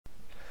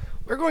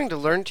We're going to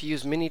learn to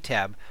use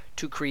Minitab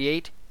to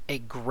create a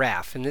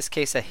graph, in this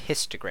case a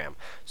histogram.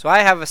 So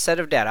I have a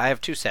set of data. I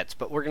have two sets,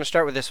 but we're going to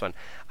start with this one.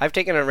 I've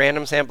taken a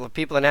random sample of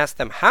people and asked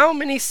them, how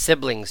many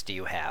siblings do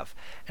you have?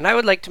 And I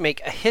would like to make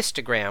a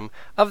histogram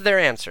of their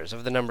answers,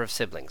 of the number of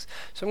siblings.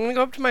 So I'm going to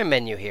go up to my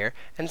menu here,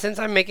 and since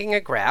I'm making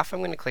a graph, I'm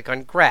going to click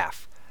on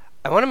Graph.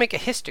 I want to make a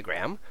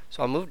histogram,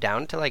 so I'll move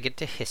down until I get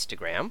to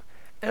Histogram,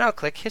 and I'll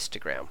click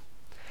Histogram.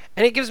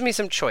 And it gives me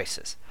some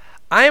choices.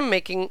 I am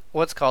making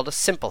what's called a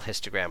simple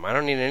histogram. I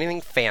don't need anything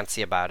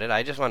fancy about it.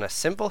 I just want a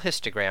simple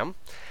histogram.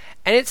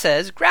 And it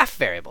says graph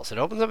variables. It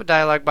opens up a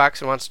dialog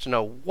box and wants to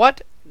know,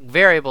 what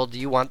variable do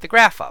you want the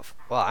graph of?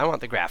 Well, I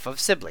want the graph of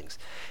siblings.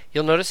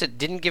 You'll notice it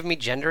didn't give me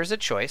gender as a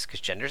choice, because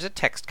gender is a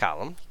text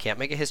column. You can't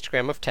make a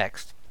histogram of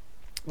text.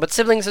 But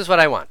siblings is what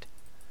I want.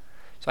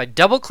 So I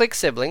double click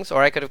siblings,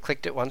 or I could have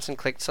clicked it once and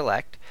clicked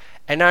select.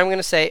 And now I'm going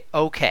to say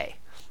OK.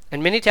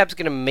 And Minitab's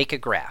going to make a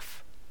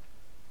graph.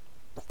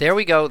 There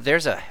we go.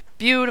 There's a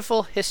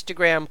beautiful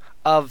histogram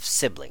of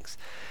siblings.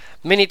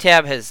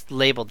 Minitab has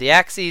labeled the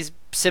axes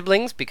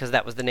siblings because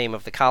that was the name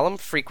of the column,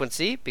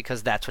 frequency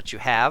because that's what you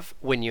have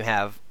when you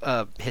have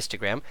a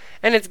histogram,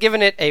 and it's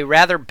given it a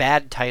rather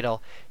bad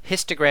title,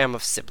 histogram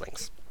of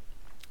siblings.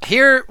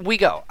 Here we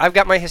go. I've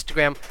got my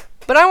histogram,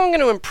 but I'm going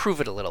to improve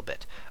it a little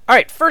bit. All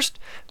right, first,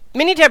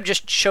 Minitab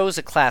just chose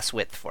a class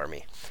width for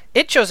me.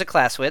 It chose a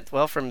class width,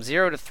 well, from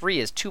 0 to 3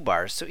 is 2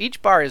 bars, so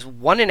each bar is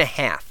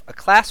 1.5, a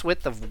class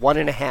width of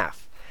 1.5.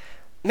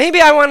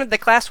 Maybe I wanted the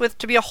class width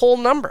to be a whole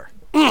number.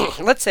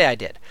 Let's say I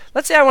did.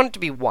 Let's say I want it to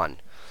be 1.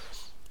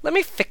 Let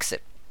me fix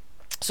it.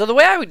 So the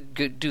way I would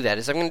do that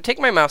is I'm going to take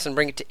my mouse and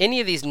bring it to any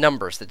of these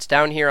numbers that's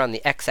down here on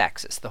the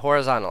x-axis, the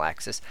horizontal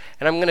axis,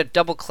 and I'm going to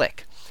double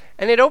click.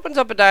 And it opens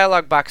up a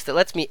dialog box that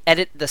lets me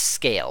edit the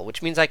scale,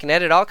 which means I can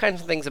edit all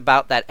kinds of things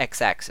about that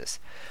x-axis.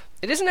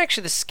 It isn't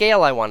actually the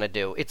scale I want to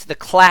do, it's the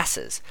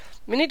classes.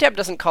 Minitab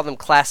doesn't call them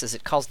classes,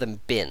 it calls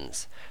them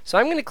bins. So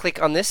I'm going to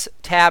click on this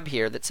tab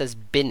here that says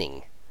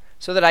binning,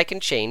 so that I can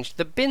change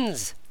the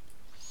bins.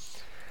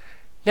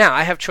 Now,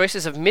 I have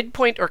choices of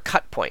midpoint or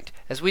cut point.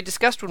 As we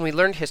discussed when we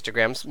learned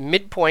histograms,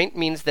 midpoint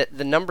means that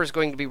the number is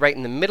going to be right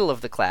in the middle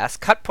of the class.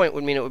 Cut point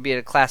would mean it would be at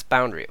a class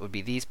boundary. It would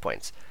be these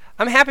points.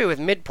 I'm happy with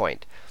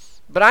midpoint,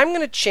 but I'm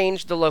going to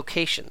change the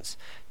locations.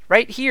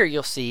 Right here,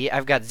 you'll see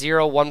I've got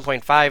 0,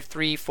 1.53,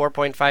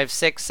 4.56,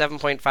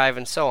 7.5,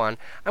 and so on.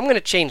 I'm going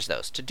to change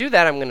those. To do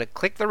that, I'm going to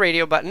click the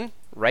radio button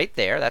right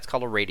there. That's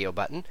called a radio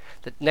button.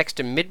 Next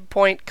to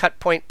midpoint, cut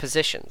point,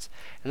 positions.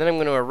 And then I'm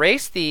going to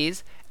erase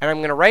these, and I'm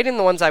going to write in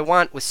the ones I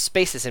want with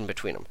spaces in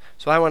between them.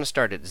 So I want to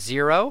start at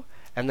 0,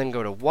 and then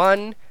go to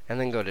 1, and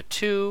then go to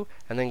 2,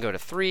 and then go to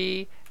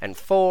 3, and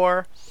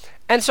 4,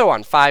 and so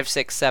on, 5,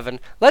 6, 7.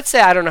 Let's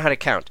say I don't know how to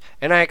count,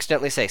 and I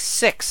accidentally say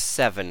 6,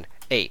 7,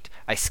 8.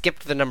 I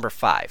skipped the number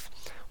 5.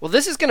 Well,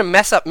 this is going to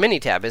mess up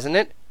Minitab, isn't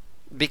it?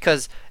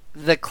 Because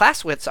the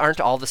class widths aren't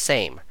all the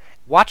same.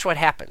 Watch what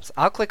happens.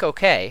 I'll click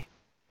OK,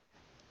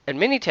 and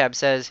Minitab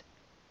says,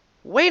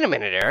 wait a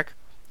minute, Eric.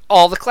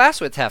 All the class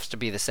width has to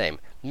be the same.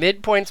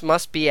 Midpoints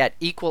must be at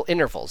equal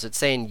intervals. It's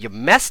saying, you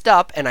messed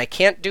up and I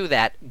can't do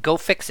that. Go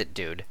fix it,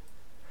 dude.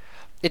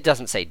 It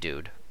doesn't say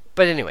dude.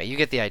 But anyway, you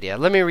get the idea.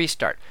 Let me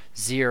restart.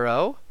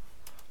 0,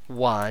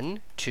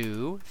 1,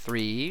 2,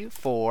 3,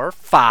 4,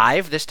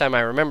 5. This time I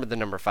remembered the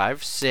number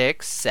 5.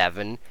 6,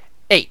 7,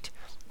 8.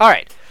 All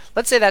right.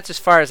 Let's say that's as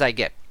far as I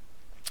get.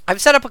 I've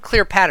set up a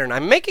clear pattern.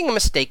 I'm making a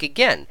mistake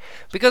again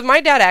because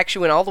my data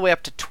actually went all the way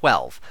up to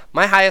 12.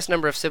 My highest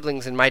number of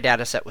siblings in my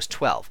data set was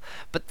 12.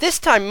 But this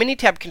time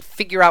Minitab can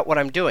figure out what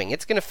I'm doing.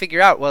 It's going to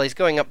figure out, well, he's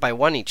going up by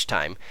 1 each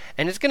time.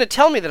 And it's going to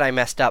tell me that I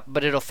messed up,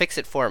 but it'll fix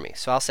it for me.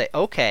 So I'll say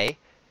OK.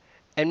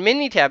 And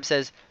Minitab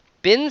says,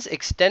 bins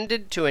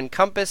extended to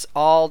encompass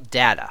all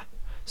data.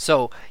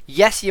 So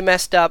yes, you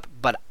messed up,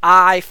 but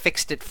I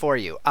fixed it for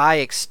you. I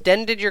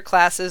extended your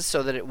classes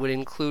so that it would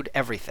include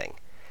everything.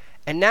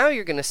 And now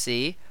you're going to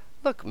see,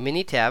 look,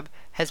 Minitab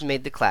has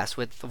made the class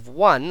width of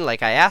 1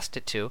 like I asked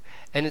it to,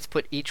 and it's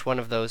put each one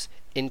of those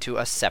into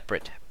a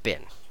separate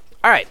bin.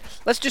 All right,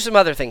 let's do some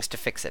other things to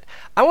fix it.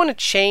 I want to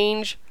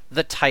change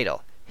the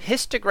title.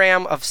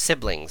 Histogram of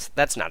siblings.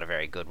 That's not a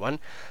very good one.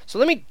 So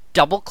let me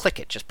double click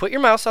it. Just put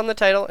your mouse on the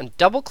title and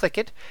double click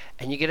it,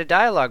 and you get a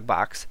dialog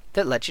box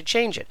that lets you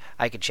change it.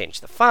 I could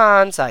change the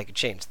fonts, I could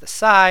change the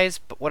size,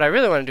 but what I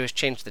really want to do is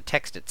change the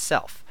text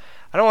itself.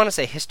 I don't want to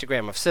say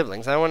histogram of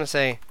siblings. I want to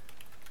say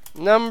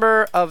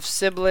number of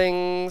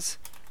siblings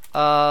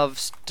of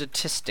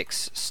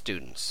statistics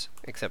students.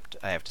 Except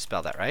I have to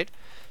spell that right.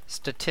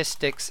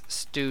 Statistics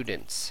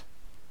students.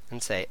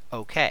 And say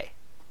OK.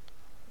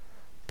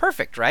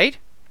 Perfect, right?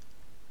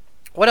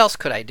 What else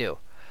could I do?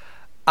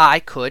 I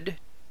could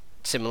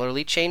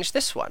similarly change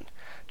this one.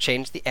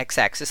 Change the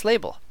x-axis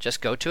label. Just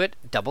go to it,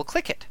 double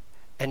click it,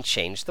 and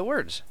change the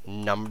words.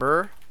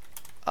 Number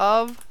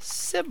of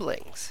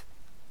siblings.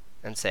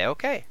 And say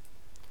OK.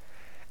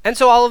 And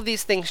so all of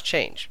these things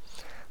change.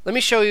 Let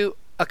me show you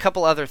a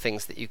couple other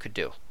things that you could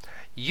do.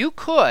 You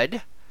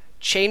could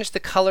change the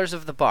colors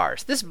of the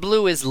bars. This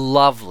blue is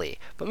lovely,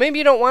 but maybe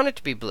you don't want it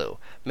to be blue.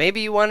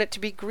 Maybe you want it to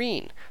be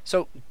green.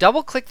 So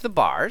double click the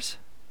bars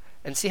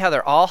and see how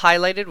they're all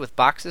highlighted with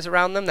boxes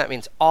around them. That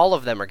means all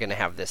of them are going to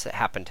have this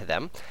happen to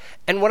them.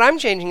 And what I'm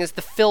changing is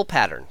the fill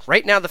pattern.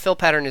 Right now the fill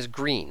pattern is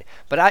green,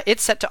 but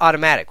it's set to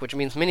automatic, which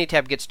means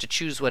Minitab gets to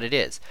choose what it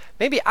is.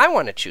 Maybe I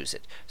want to choose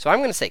it. So I'm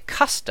going to say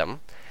custom,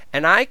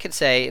 and I could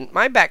say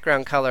my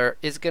background color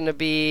is going to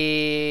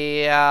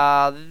be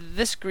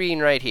this green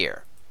right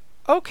here.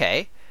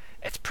 Okay,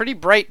 it's pretty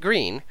bright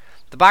green.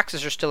 The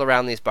boxes are still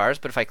around these bars,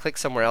 but if I click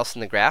somewhere else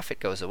in the graph, it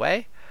goes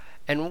away.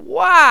 And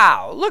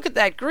wow, look at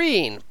that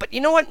green. But you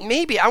know what?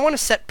 Maybe I want to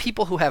set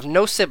people who have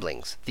no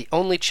siblings, the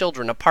only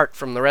children, apart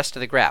from the rest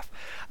of the graph.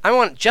 I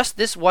want just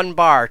this one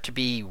bar to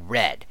be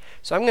red.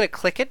 So I'm going to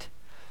click it.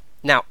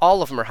 Now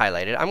all of them are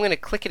highlighted. I'm going to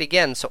click it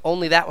again so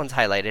only that one's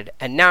highlighted.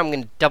 And now I'm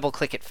going to double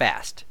click it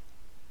fast.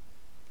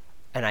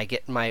 And I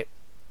get my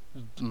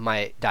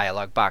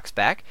dialog box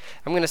back.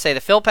 I'm going to say the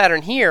fill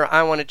pattern here,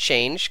 I want to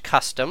change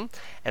custom.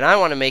 And I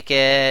want to make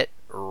it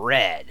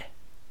red.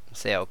 And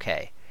say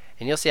OK.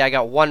 And you'll see I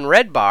got one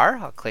red bar.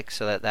 I'll click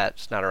so that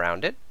that's not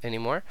around it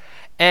anymore.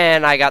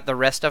 And I got the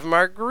rest of them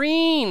are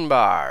green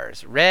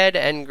bars. Red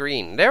and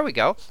green. There we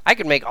go. I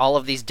could make all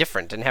of these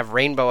different and have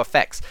rainbow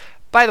effects.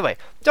 By the way,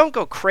 don't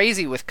go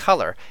crazy with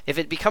color. If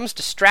it becomes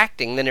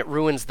distracting, then it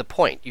ruins the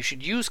point. You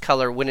should use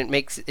color when it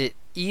makes it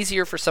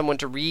easier for someone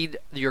to read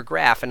your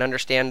graph and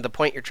understand the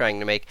point you're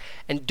trying to make.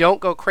 And don't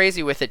go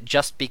crazy with it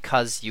just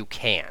because you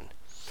can.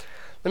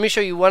 Let me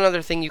show you one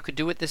other thing you could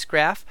do with this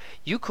graph.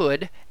 You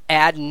could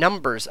add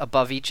numbers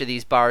above each of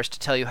these bars to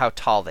tell you how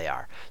tall they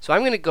are. So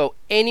I'm going to go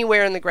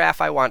anywhere in the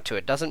graph I want to.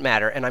 It doesn't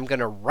matter. And I'm going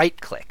to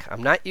right-click.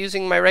 I'm not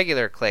using my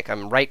regular click.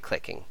 I'm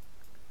right-clicking.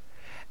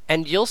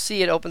 And you'll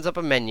see it opens up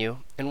a menu.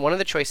 And one of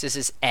the choices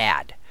is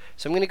Add.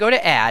 So I'm going to go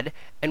to Add.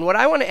 And what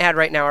I want to add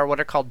right now are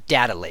what are called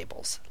data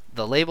labels.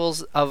 The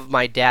labels of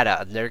my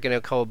data. They're going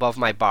to go above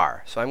my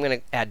bar. So I'm going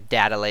to add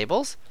data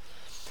labels.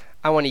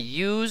 I want to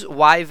use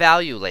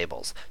y-value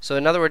labels. So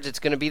in other words, it's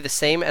going to be the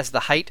same as the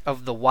height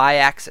of the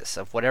y-axis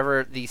of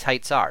whatever these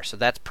heights are. So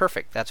that's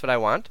perfect. That's what I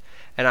want.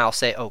 And I'll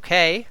say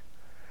OK.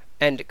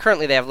 And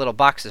currently they have little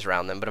boxes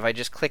around them. But if I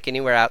just click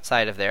anywhere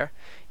outside of there,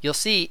 you'll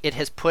see it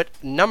has put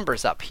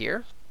numbers up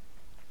here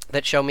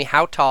that show me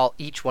how tall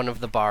each one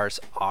of the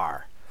bars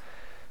are.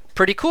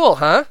 Pretty cool,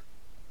 huh?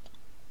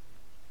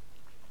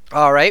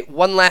 All right,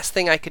 one last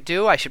thing I could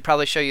do. I should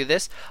probably show you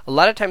this. A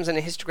lot of times in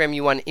a histogram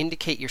you want to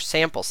indicate your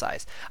sample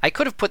size. I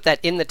could have put that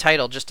in the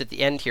title just at the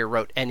end here,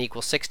 wrote n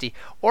equals 60,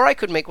 or I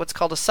could make what's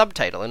called a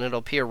subtitle and it'll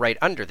appear right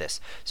under this.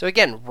 So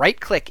again, right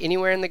click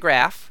anywhere in the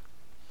graph,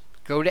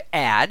 go to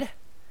Add,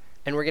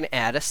 and we're going to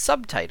add a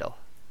subtitle.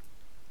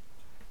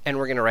 And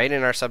we're going to write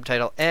in our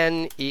subtitle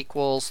n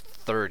equals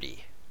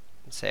 30.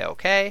 And say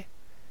OK,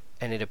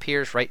 and it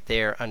appears right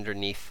there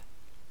underneath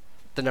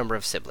the number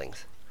of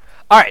siblings.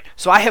 Alright,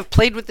 so I have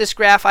played with this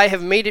graph. I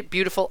have made it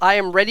beautiful. I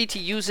am ready to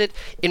use it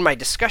in my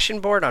discussion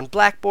board on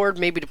Blackboard,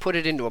 maybe to put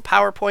it into a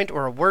PowerPoint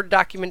or a Word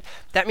document.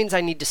 That means I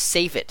need to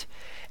save it.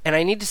 And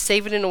I need to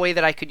save it in a way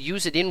that I could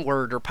use it in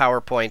Word or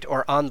PowerPoint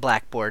or on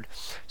Blackboard.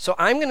 So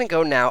I'm going to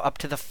go now up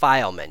to the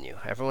File menu.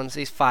 Everyone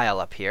sees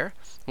File up here.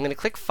 I'm going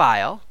to click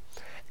File.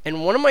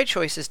 And one of my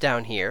choices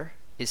down here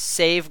is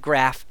Save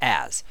Graph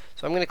As.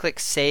 So I'm going to click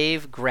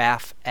Save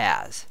Graph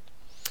As.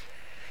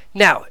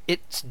 Now,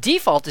 its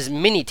default is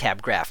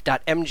Minitab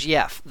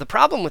graph.mgf. The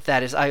problem with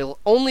that is I'll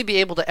only be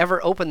able to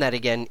ever open that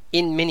again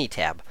in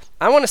Minitab.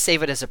 I want to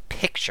save it as a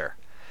picture.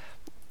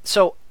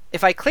 So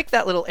if I click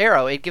that little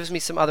arrow, it gives me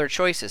some other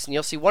choices. And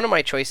you'll see one of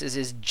my choices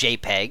is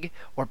JPEG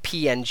or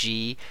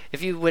PNG.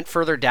 If you went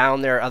further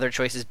down, there are other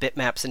choices,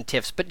 bitmaps and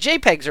TIFFs. But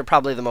JPEGs are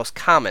probably the most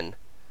common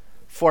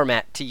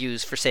format to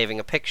use for saving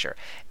a picture.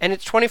 And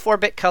it's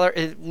 24-bit color.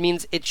 It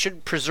means it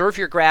should preserve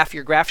your graph.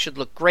 Your graph should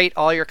look great.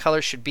 All your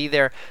colors should be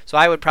there. So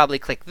I would probably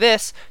click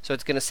this. So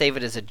it's going to save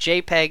it as a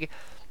JPEG.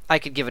 I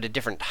could give it a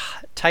different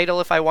title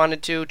if I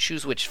wanted to,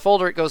 choose which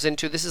folder it goes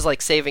into. This is like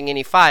saving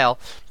any file.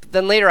 But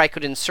then later I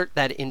could insert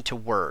that into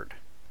Word.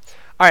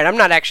 Alright, I'm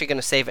not actually going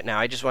to save it now.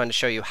 I just wanted to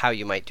show you how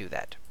you might do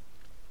that.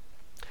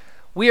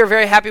 We are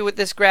very happy with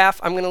this graph.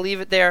 I'm going to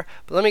leave it there,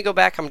 but let me go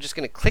back. I'm just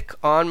going to click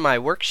on my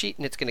worksheet,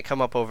 and it's going to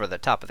come up over the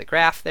top of the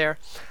graph there.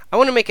 I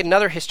want to make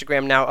another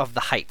histogram now of the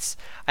heights.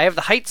 I have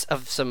the heights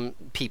of some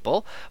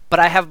people, but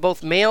I have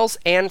both males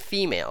and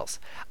females.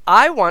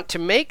 I want to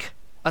make,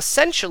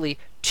 essentially,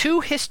 two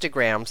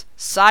histograms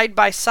side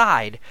by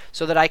side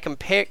so that I can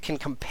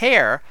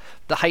compare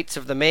the heights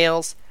of the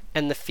males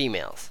and the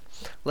females.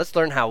 Let's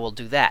learn how we'll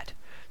do that.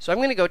 So I'm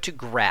going to go to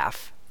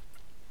Graph,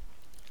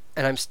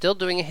 and I'm still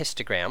doing a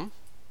histogram.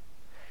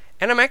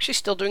 And I'm actually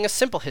still doing a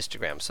simple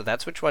histogram, so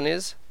that's which one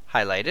is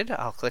highlighted.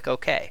 I'll click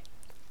OK.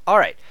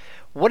 Alright,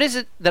 what is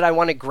it that I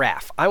want to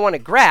graph? I want to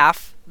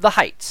graph the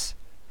heights.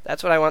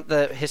 That's what I want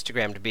the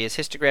histogram to be, is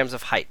histograms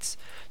of heights.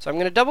 So I'm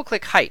going to double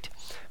click height.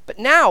 But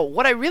now,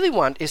 what I really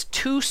want is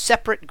two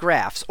separate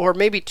graphs, or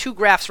maybe two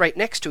graphs right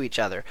next to each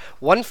other,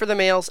 one for the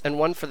males and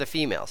one for the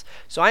females.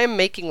 So I am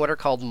making what are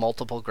called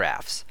multiple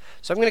graphs.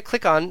 So I'm going to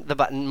click on the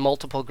button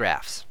Multiple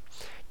Graphs.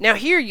 Now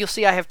here you'll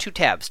see I have two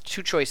tabs,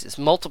 two choices.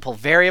 Multiple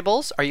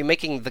variables. Are you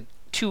making the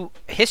two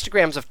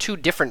histograms of two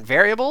different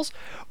variables?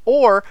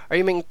 Or are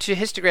you making two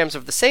histograms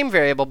of the same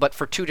variable but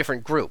for two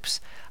different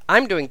groups?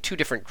 I'm doing two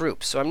different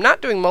groups. So I'm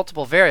not doing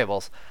multiple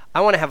variables.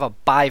 I want to have a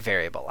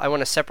bivariable. I want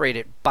to separate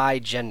it by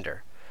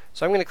gender.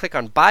 So I'm going to click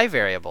on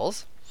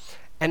bivariables.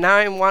 And now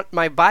I want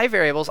my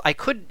bivariables.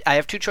 I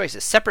have two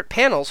choices. Separate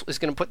panels is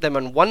going to put them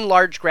on one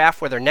large graph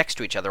where they're next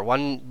to each other,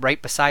 one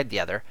right beside the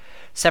other.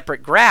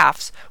 Separate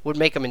graphs would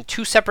make them in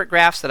two separate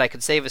graphs that I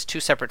could save as two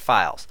separate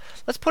files.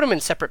 Let's put them in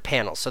separate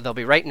panels so they'll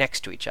be right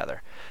next to each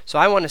other. So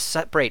I want to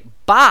separate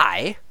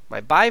by, my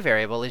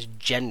bivariable is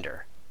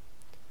gender.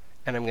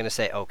 And I'm going to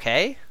say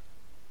OK.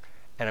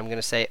 And I'm going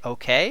to say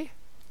OK.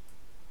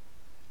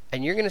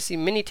 And you're going to see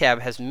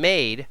Minitab has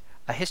made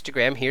a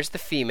histogram. Here's the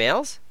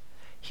females.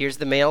 Here's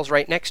the males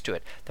right next to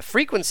it. The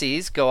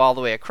frequencies go all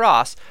the way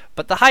across,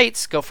 but the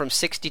heights go from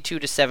 62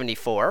 to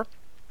 74.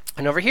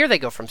 And over here they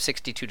go from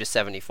 62 to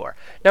 74.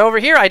 Now over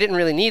here I didn't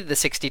really need the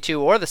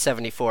 62 or the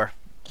 74,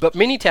 but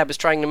Minitab is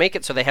trying to make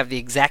it so they have the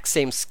exact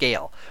same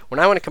scale. When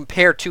I want to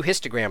compare two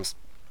histograms,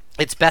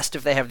 it's best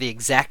if they have the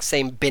exact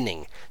same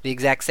binning, the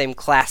exact same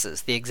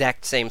classes, the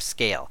exact same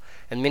scale.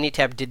 And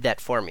Minitab did that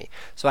for me,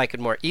 so I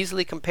could more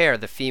easily compare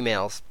the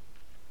females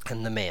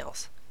and the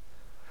males.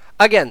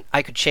 Again,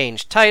 I could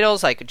change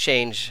titles, I could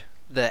change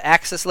the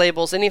axis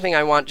labels, anything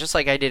I want, just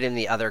like I did in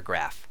the other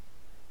graph.